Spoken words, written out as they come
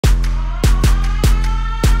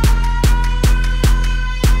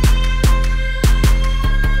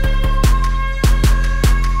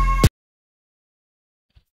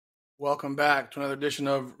Welcome back to another edition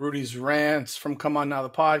of Rudy's Rants from Come On Now, the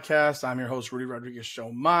podcast. I'm your host, Rudy Rodriguez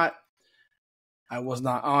Show Mott. I was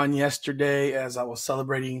not on yesterday as I was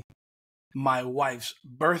celebrating my wife's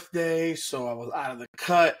birthday, so I was out of the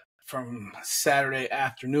cut from Saturday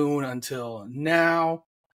afternoon until now.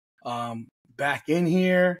 Back in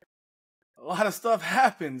here, a lot of stuff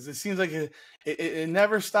happens. It seems like it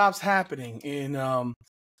never stops happening in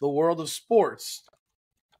the world of sports.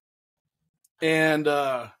 And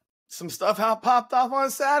some stuff popped off on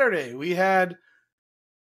Saturday. We had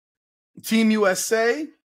Team USA.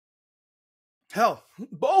 Hell,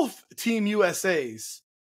 both Team USAs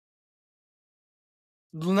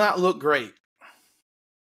do not look great.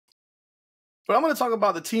 But I'm going to talk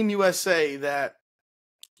about the Team USA that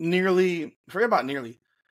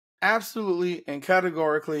absolutely and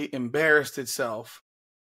categorically embarrassed itself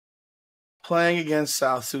playing against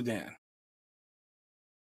South Sudan.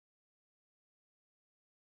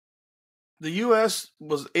 The U.S.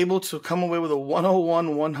 was able to come away with a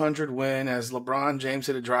 101-100 win as LeBron James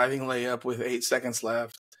hit a driving layup with 8 seconds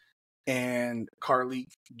left, and Carlik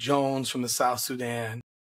Jones from the South Sudan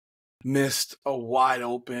missed a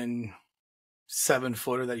wide-open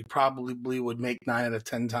 7-footer that he probably would make 9 out of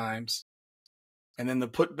 10 times. And then the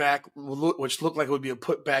putback, which looked like it would be a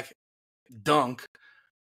putback dunk,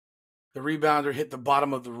 the rebounder hit the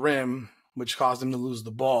bottom of the rim, which caused him to lose the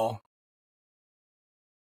ball.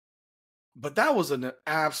 But that was an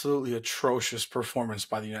absolutely atrocious performance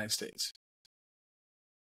by the United States.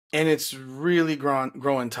 And it's really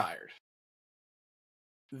growing tired.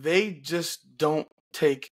 They just don't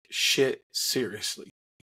take shit seriously.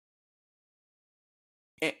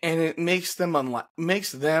 And it makes them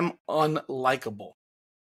unlikable.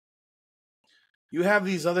 You have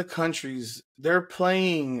these other countries, they're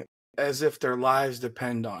playing as if their lives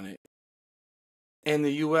depend on it. And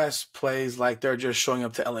the U.S. plays like they're just showing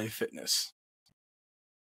up to LA Fitness.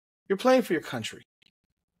 You're playing for your country.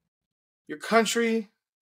 Your country,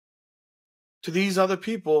 to these other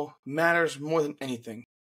people, matters more than anything.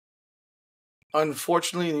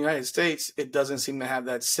 Unfortunately, in the United States, it doesn't seem to have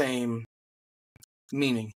that same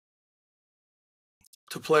meaning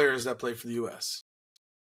to players that play for the U.S.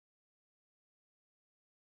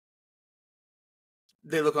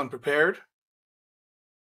 They look unprepared.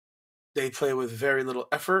 They play with very little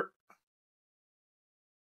effort.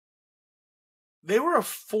 They were a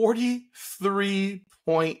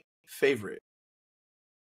 43-point favorite.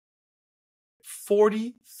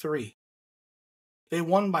 43. They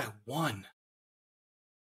won by 1.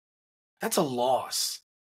 That's a loss.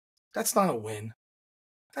 That's not a win.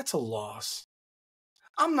 That's a loss.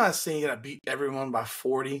 I'm not saying you gotta beat everyone by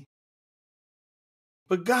 40.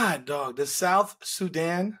 But God, dog, the South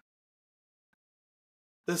Sudan,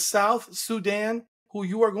 who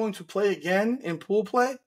you are going to play again in pool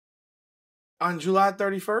play on July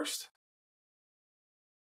 31st,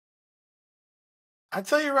 I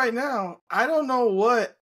tell you right now, I don't know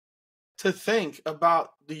what to think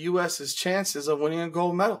about the U.S.'s chances of winning a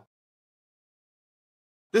gold medal.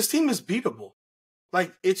 This team is beatable.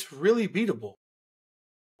 Like, it's really beatable.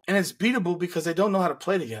 And it's beatable because they don't know how to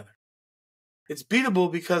play together. It's beatable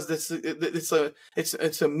because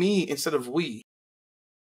it's a me instead of we.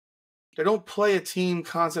 They don't play a team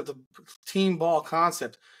concept, a team ball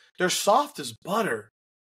concept. They're soft as butter.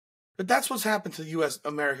 But that's what's happened to U.S.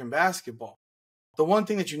 American basketball. The one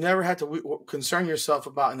thing that you never had to concern yourself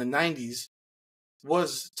about in the 90s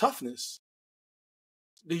was toughness.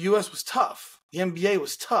 The U.S. was tough. The NBA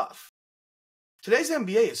was tough. Today's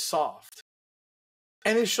NBA is soft.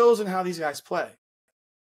 And it shows in how these guys play.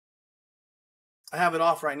 I have it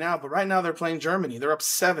off right now, but right now they're playing Germany. They're up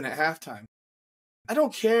 7 at halftime. I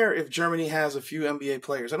don't care if Germany has a few NBA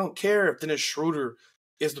players. I don't care if Dennis Schroeder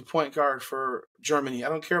is the point guard for Germany. I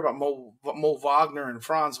don't care about Mo Wagner and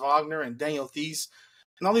Franz Wagner and Daniel Theis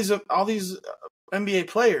and all these NBA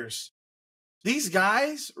players. These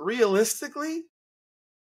guys, realistically,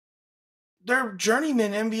 they're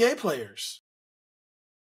journeyman NBA players.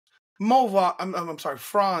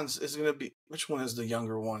 Franz is going to be, which one is the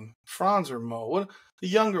younger one? Franz or Mo? What, the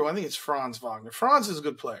younger one, I think it's Franz Wagner. Franz is a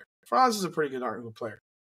good player. Franz is a pretty darn good player.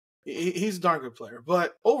 He's a darn good player.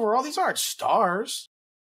 But overall, these aren't stars.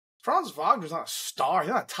 Franz Wagner's not a star.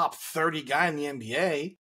 He's not a top 30 guy in the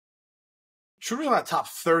NBA. Schroeder's not a top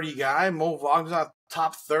 30 guy. Mo Wagner's not a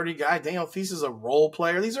top 30 guy. Daniel Theis is a role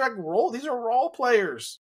player. These are role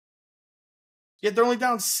players. Yet they're only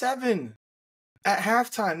down 7 at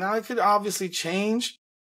halftime. Now it could obviously change.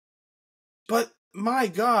 But my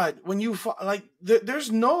God, when you there's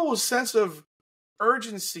no sense of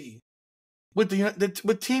urgency with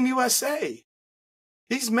with Team USA.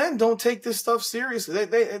 These men don't take this stuff seriously.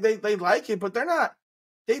 They like it, but they're not.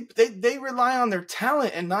 They rely on their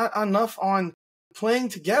talent and not enough on playing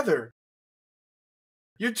together.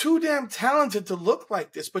 You're too damn talented to look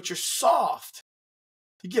like this, but you're soft.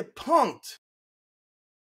 You get punked.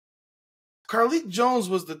 Carlik Jones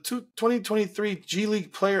was the 2023 G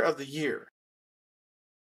League Player of the Year.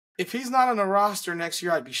 If he's not on a roster next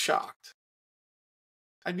year, I'd be shocked.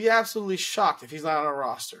 I'd be absolutely shocked if he's not on a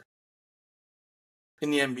roster in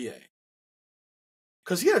the NBA.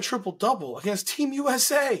 Because he had a triple-double against Team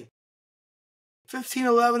USA. 15,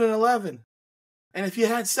 11, and 11. And if he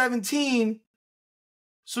had 17,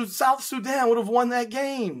 South Sudan would have won that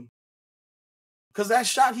game. Because that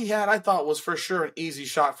shot he had, I thought, was for sure an easy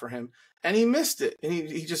shot for him. And he missed it. And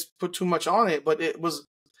he just put too much on it. But it was,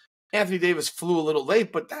 Anthony Davis flew a little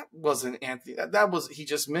late, but that wasn't Anthony. That was, he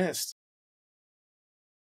just missed.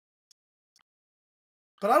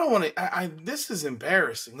 But I don't want to, this is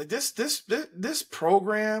embarrassing. Like this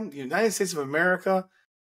program, the United States of America,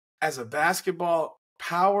 as a basketball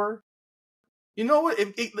power, you know what?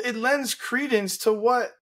 It lends credence to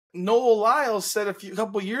what Noel Lyles said a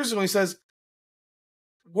couple years ago. He says,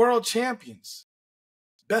 world champions,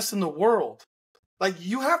 best in the world. Like,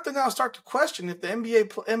 you have to now start to question if the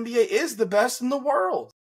NBA is the best in the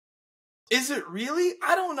world. Is it really?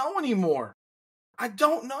 I don't know anymore. I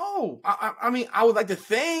don't know. I mean, I would like to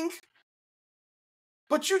think.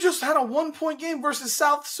 But you just had a 1-point game versus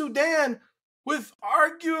South Sudan with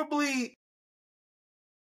arguably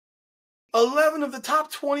 11 of the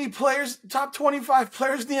top 20 players, top 25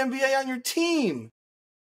 players in the NBA on your team.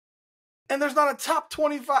 And there's not a top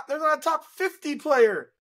 25, there's not a top 50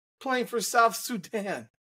 player playing for South Sudan.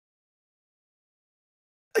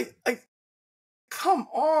 Like, come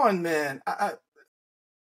on, man.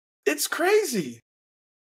 It's crazy.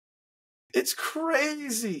 It's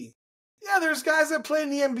crazy. Yeah, there's guys that play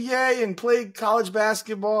in the NBA and play college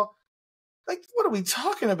basketball. Like, what are we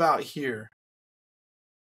talking about here?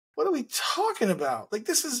 What are we talking about? Like,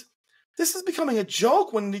 this is becoming a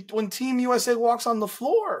joke when Team USA walks on the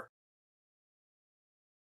floor.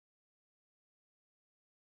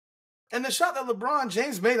 And the shot that LeBron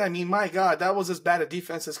James made, I mean, my God, that was as bad a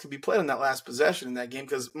defense as could be played on that last possession in that game,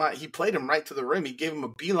 because he played him right to the rim. He gave him a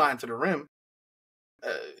beeline to the rim.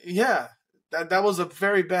 Yeah, that was a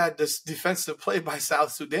very bad defensive play by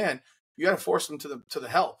South Sudan. You got to force him to the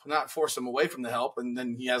help, not force him away from the help, and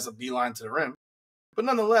then he has a beeline to the rim. But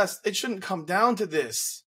nonetheless, it shouldn't come down to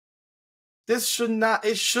this. It should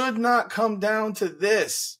not come down to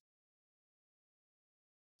this.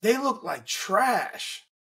 They look like trash.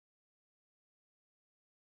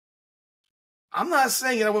 I'm not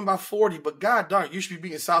saying it, I win by 40, but God darn, you should be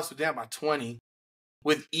beating South Sudan by 20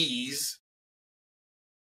 with ease.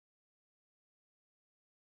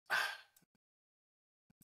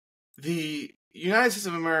 The United States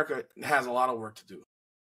of America has a lot of work to do.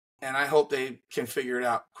 And I hope they can figure it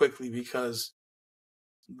out quickly, because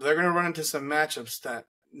they're going to run into some matchups that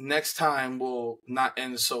next time will not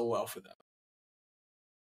end so well for them.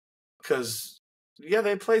 Because, yeah,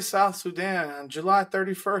 they play South Sudan on July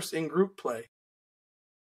 31st in group play.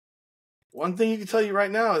 One thing you can tell you right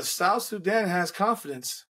now is South Sudan has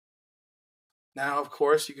confidence. Now, of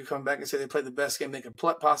course, you could come back and say they played the best game they could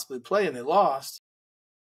possibly play and they lost.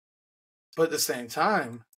 But at the same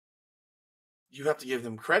time, you have to give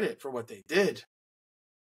them credit for what they did.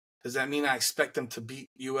 Does that mean I expect them to beat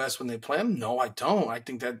U.S. when they play them? No, I don't. I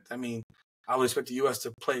would expect the U.S.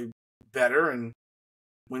 to play better and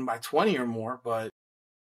win by 20 or more, but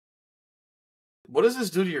what does this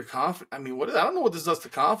do to your confidence? I mean, I don't know what this does to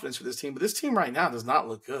confidence for this team, but this team right now does not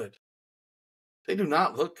look good. They do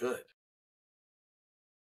not look good.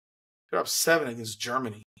 They're up 7 against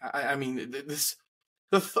Germany. I mean,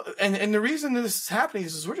 and the reason this is happening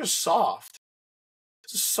is we're just soft.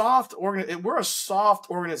 We're a soft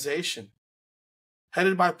organization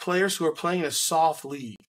headed by players who are playing in a soft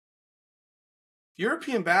league.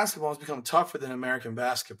 European basketball has become tougher than American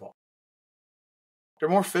basketball. They're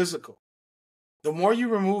more physical. The more you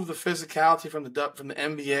remove the physicality from the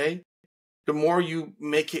NBA, the more you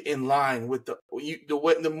make it in line with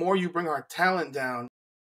the more you bring our talent down,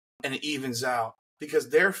 and it evens out. Because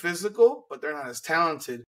they're physical, but they're not as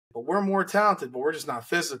talented. But we're more talented, but we're just not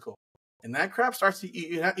physical. And that crap starts to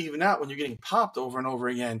even out when you're getting popped over and over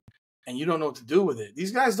again, and you don't know what to do with it.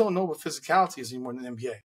 These guys don't know what physicality is anymore in the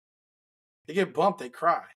NBA. They get bumped, they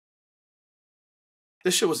cry.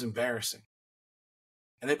 This shit was embarrassing.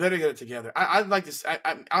 And they better get it together. I'd like this.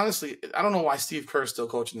 Honestly, I don't know why Steve Kerr is still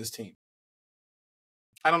coaching this team.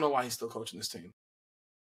 I don't know why he's still coaching this team.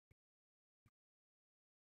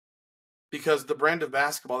 because the brand of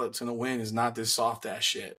basketball that's going to win is not this soft ass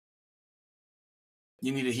shit.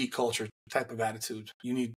 You need a heat culture type of attitude.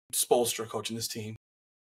 You need Spoelstra coaching this team,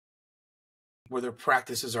 where their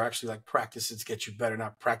practices are actually like practices to get you better,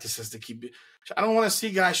 not practices to keep you. I don't want to see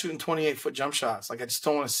guys shooting 28-foot jump shots. Like, I just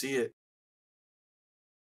don't want to see it.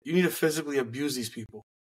 You need to physically abuse these people.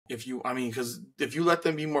 Because if you let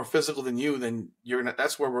them be more physical than you, then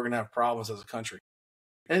that's where we're gonna have problems as a country.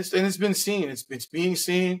 And it's been seen. It's being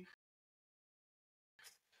seen.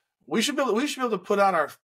 We should be able to put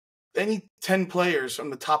out any 10 players from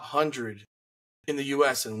the top 100 in the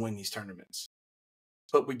U.S. and win these tournaments,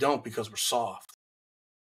 but we don't because we're soft.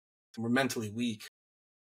 We're mentally weak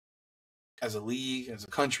as a league, as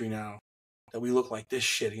a country now, that we look like this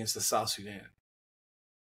shit against the South Sudan.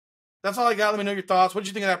 That's all I got. Let me know your thoughts. What did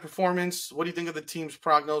you think of that performance? What do you think of the team's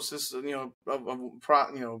prognosis?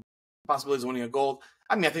 Possibilities of winning a gold.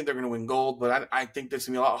 I mean, I think they're going to win gold, but I think this is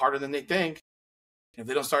going to be a lot harder than they think. If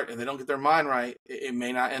they don't get their mind right, it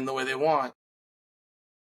may not end the way they want.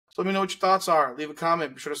 So let me know what your thoughts are. Leave a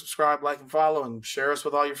comment. Be sure to subscribe, like, and follow, and share us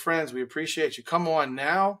with all your friends. We appreciate you. Come on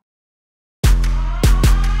now.